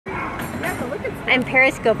I'm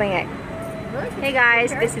periscoping it. Hey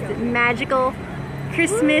guys, this is a magical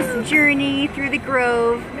Christmas journey through the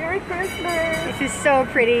grove. Merry Christmas! This is so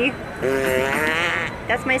pretty.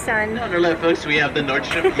 That's my son. On our left, folks, we have the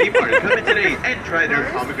Nordstrom E-Bar. Come in today and try their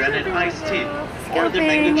pomegranate iced tea or the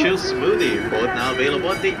mango chill smoothie. Both now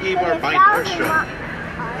available at the E-Bar by Nordstrom.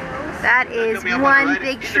 That is one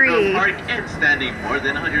big tree. Park and standing more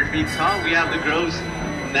than 100 feet tall, we have the Grove's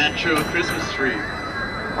natural Christmas tree.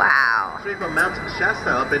 Wow. Tree from Mount Shasta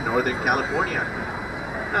up in Northern California.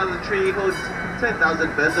 Now the tree hosts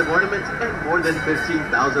 10,000 festive ornaments and more than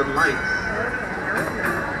 15,000 lights.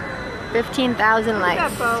 15,000 Look at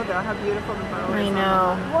lights. that bow though, how beautiful the bow is. I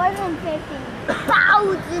know. More than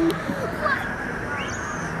 15,000.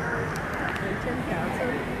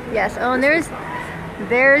 10,000. Yes. Oh, and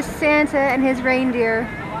there's Santa and his reindeer.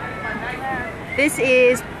 This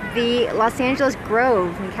is the Los Angeles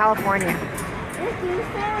Grove in California.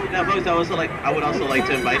 Now, folks, I would also like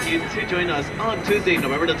to invite you to join us on Tuesday,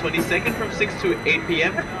 November the 22nd from 6 to 8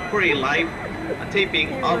 p.m. for a live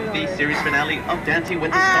taping of the series finale of Dancing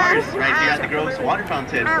with the Stars right here at the Grove's water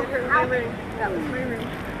fountain.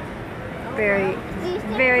 Very,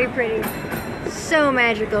 very pretty. So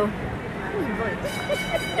magical.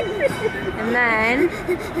 And then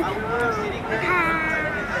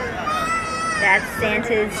that's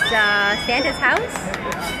Santa's house.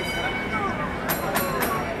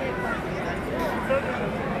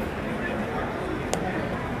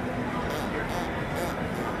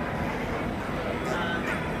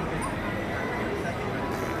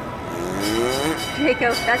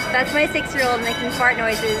 Jacob, that's my 6-year-old making fart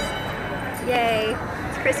noises. Yay,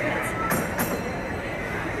 it's Christmas.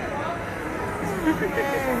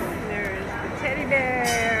 There's the teddy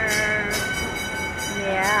bear.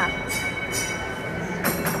 Yeah.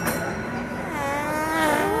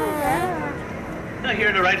 Now here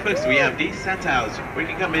on the right, folks, we have the Santa House, where you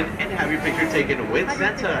can come in and have your picture taken with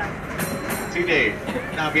Santa today.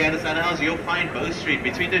 Now behind the Santa House, you'll find Bow Street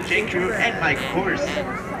between the J. Crew and Mike Kors.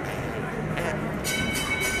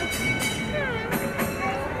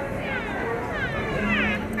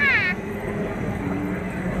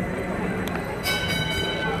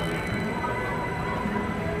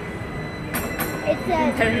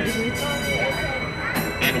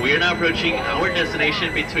 And we are now approaching our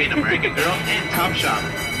destination between American Girl and Topshop.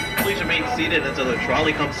 Please remain seated until the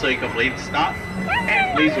trolley comes to a complete stop.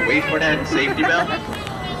 And please wait for that safety bell.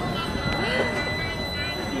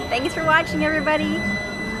 Thanks for watching, everybody.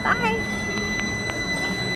 Bye.